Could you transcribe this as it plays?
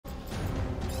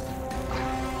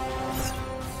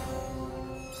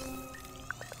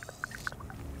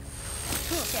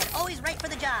always right for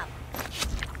the job.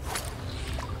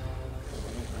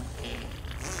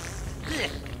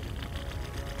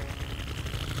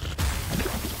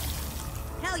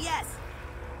 Hell yes!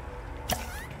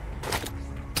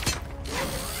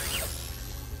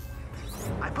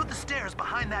 I put the stairs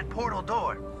behind that portal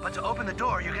door, but to open the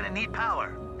door, you're gonna need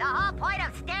power. The whole point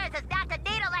of stairs is not to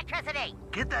need electricity!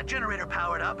 Get that generator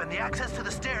powered up, and the access to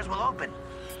the stairs will open.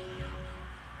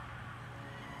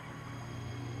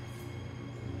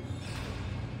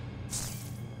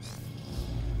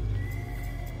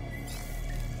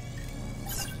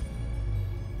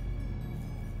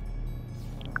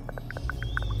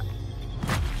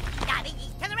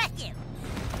 To the rescue!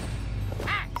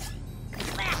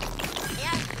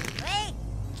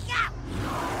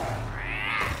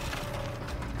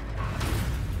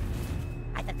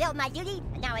 I fulfilled my duty,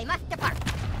 and now I must depart.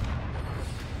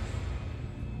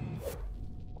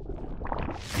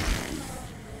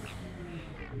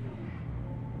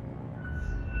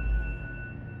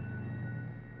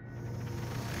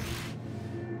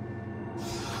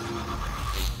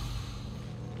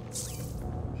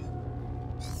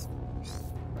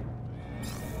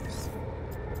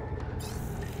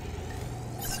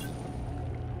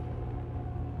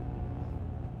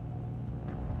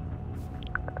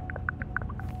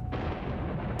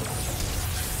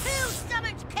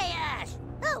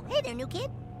 Oh, hey there, new kid.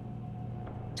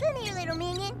 Come here, little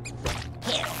minion.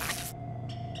 Here.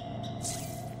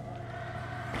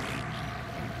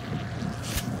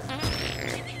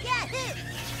 Yahoo!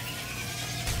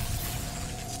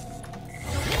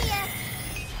 See ya.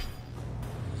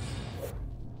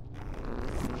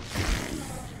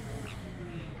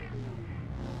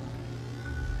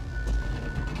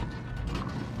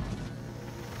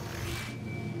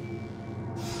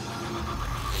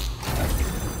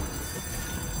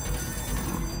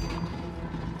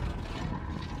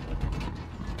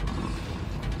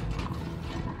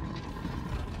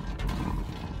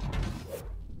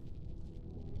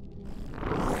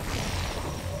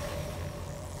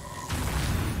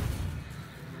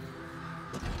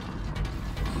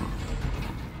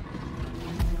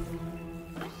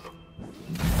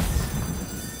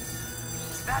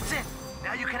 That's it!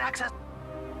 Now you can access...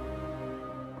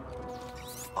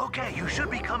 Okay, you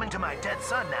should be coming to my dead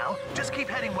son now. Just keep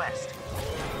heading west.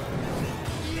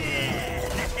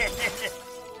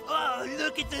 Oh,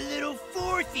 look at the little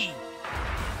fourthy!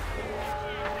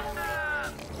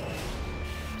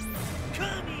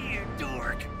 Come here,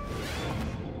 dork!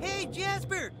 Hey,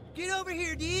 Jasper! Get over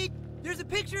here, dude! There's a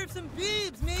picture of some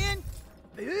boobs, man!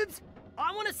 Boobs?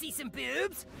 I want to see some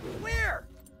boobs! Where?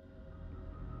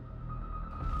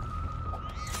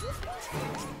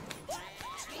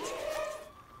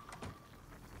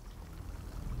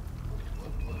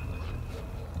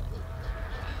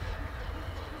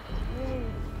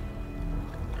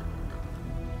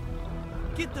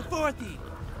 Get the fourthy!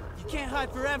 You can't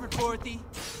hide forever, fourthy!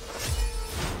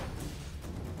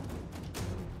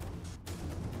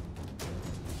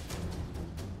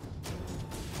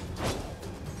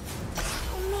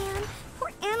 Oh man,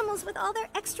 poor animals with all their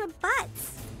extra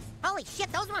butts. Holy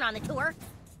shit, those weren't on the tour.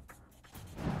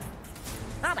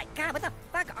 Oh my god, what the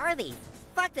fuck are these?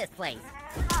 Fuck this place.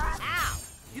 Ow!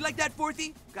 You like that,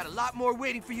 fourthy? Got a lot more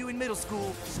waiting for you in middle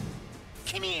school.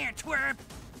 Come here, twerp!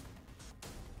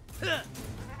 Huh.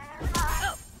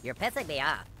 Oh, you're pissing me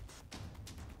off.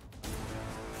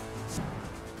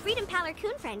 Freedom Pal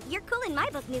Coon Friend, you're cool in my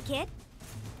book, new kid.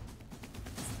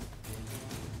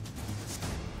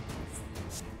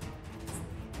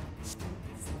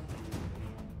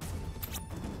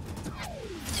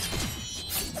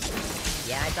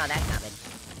 Yeah, I saw that coming.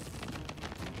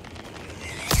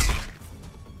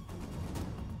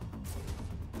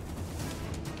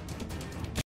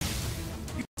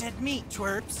 You dead meat,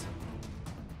 twerps.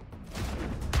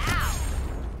 Ow!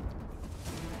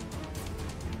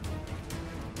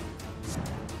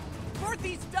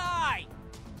 Fourthies die!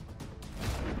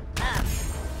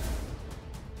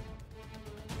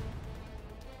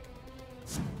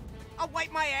 I'll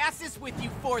wipe my asses with you,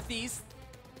 fourthies.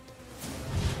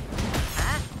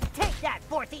 Huh? Take that,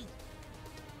 Fourthy!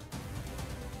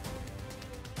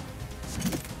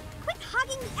 Quit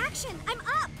hogging the action, I'm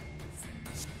up!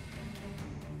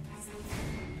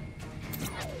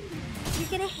 You're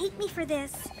gonna hate me for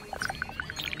this.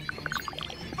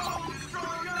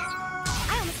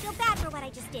 I almost feel bad for what I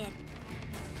just did.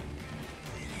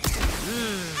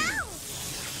 Ow!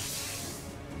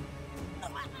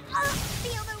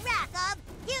 Feel the wrath of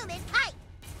human height!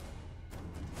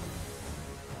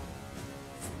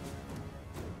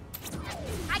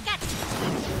 I got you!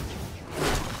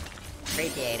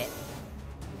 Appreciate it.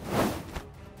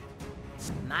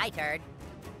 My My turn.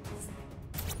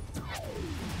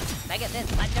 Look at this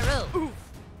puncheroo.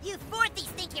 You fourthies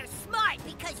think you're smart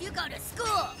because you go to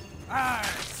school. Ah,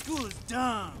 school is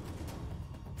dumb.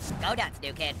 Go nuts,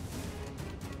 new kid.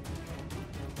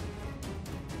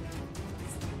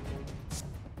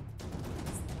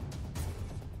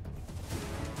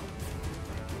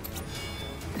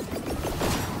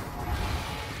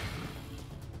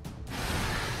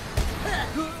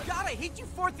 God, I hate you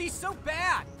fourthies so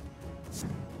bad!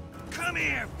 Come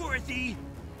here, fourthie.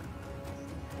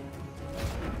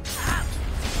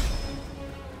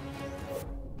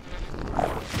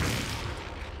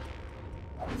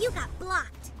 You got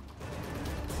blocked.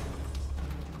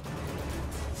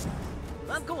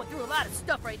 I'm going through a lot of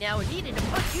stuff right now, and needing to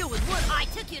punch you was what I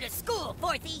took you to school,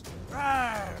 fourthie.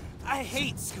 Rawr, I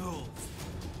hate school.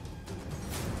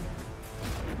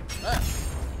 Ugh.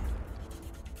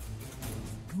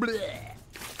 Bleh.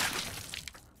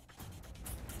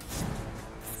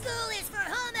 School is for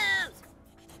homos.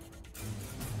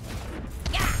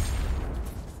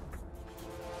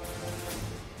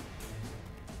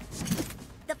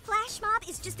 The flash mob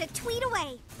is just a tweet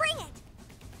away. Bring it.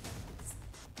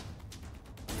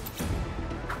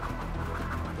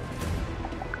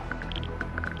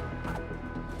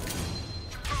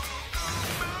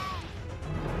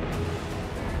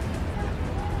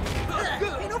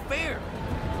 Ain't no fair!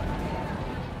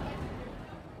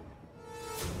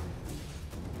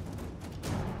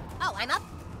 Oh, I'm up?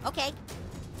 Okay.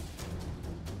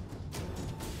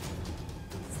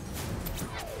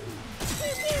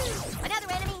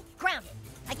 Another enemy? Grounded.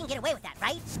 I can get away with that,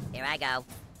 right? Here I go.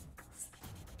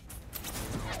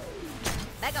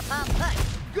 Mega Pump Push.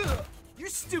 Gah! You're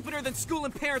stupider than school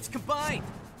and parents combined!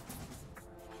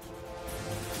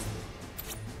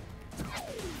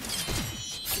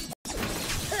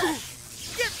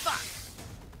 Get fucked!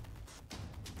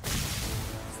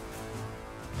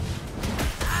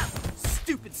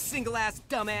 Stupid single-ass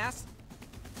dumbass!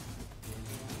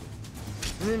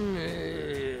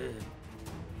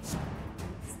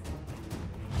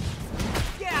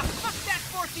 Yeah, fuck that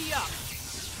fourthie up!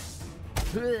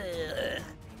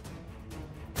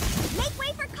 Make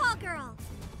way for Call Girl.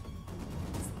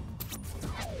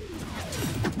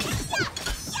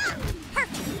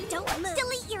 Perfect. Don't move.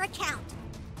 Delete your account.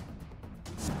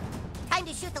 Time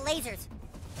to shoot the lasers.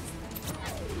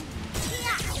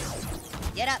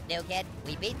 Get up, new kid.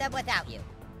 We beat them without you.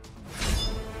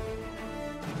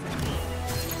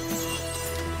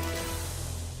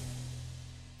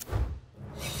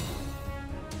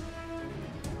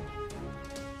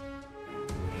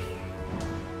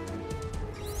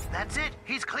 That's it.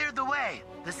 He's cleared the way.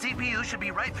 The CPU should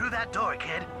be right through that door,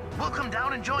 kid. We'll come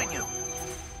down and join you.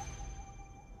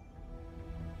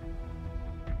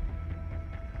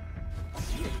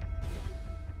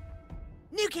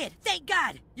 New kid, thank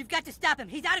God! You've got to stop him.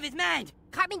 He's out of his mind.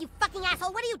 Cartman, you fucking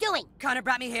asshole, what are you doing? Connor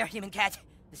brought me here, human cat.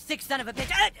 The sick son of a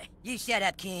bitch. You shut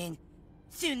up, Coon.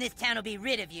 Soon this town will be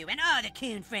rid of you and all the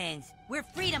Coon friends. We're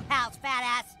freedom pals, fat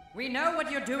ass. We know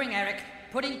what you're doing, Eric.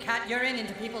 Putting cat urine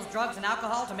into people's drugs and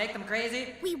alcohol to make them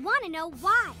crazy. We want to know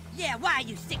why. Yeah, why,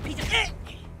 you sick piece of...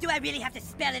 Do I really have to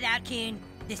spell it out, Coon?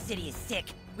 This city is sick.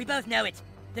 We both know it.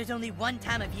 There's only one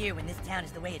time of year when this town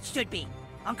is the way it should be.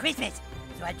 On Christmas.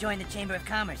 So I joined the Chamber of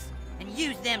Commerce and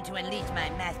used them to unleash my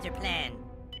master plan.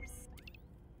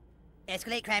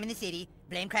 Escalate crime in the city,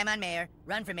 blame crime on mayor,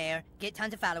 run for mayor, get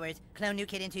tons of followers, clone new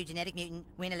kid into genetic mutant,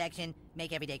 win election,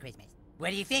 make everyday Christmas. What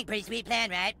do you think? Pretty sweet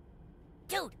plan, right?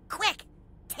 Dude, quick!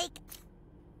 Take...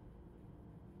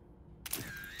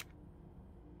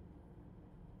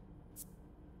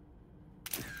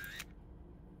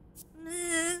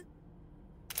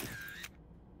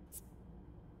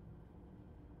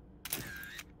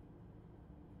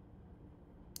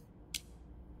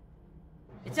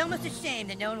 It's almost a shame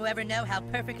that no one will ever know how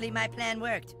perfectly my plan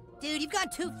worked. Dude, you've gone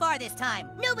too far this time.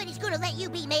 Nobody's gonna let you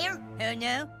be mayor. Oh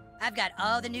no? I've got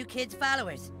all the new kids'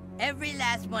 followers. Every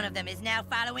last one of them is now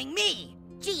following me.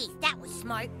 Geez, that was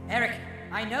smart. Eric,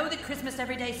 I know that Christmas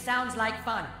every day sounds like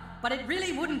fun, but it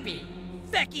really wouldn't be.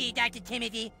 Fuck you, Dr.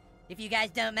 Timothy. If you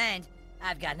guys don't mind,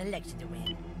 I've got an election to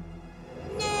win.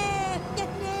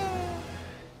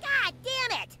 God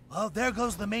damn it! Well, there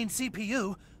goes the main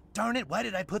CPU. Darn it, why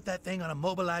did I put that thing on a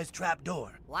mobilized trap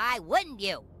door? Why wouldn't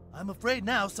you? I'm afraid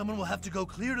now someone will have to go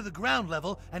clear to the ground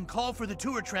level and call for the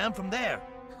tour tram from there.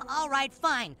 All right,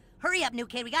 fine. Hurry up, new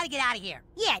kid. We gotta get out of here.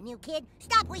 Yeah, new kid.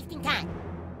 Stop wasting time.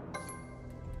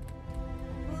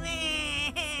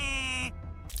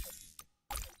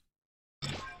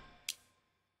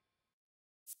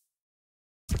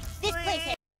 This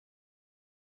place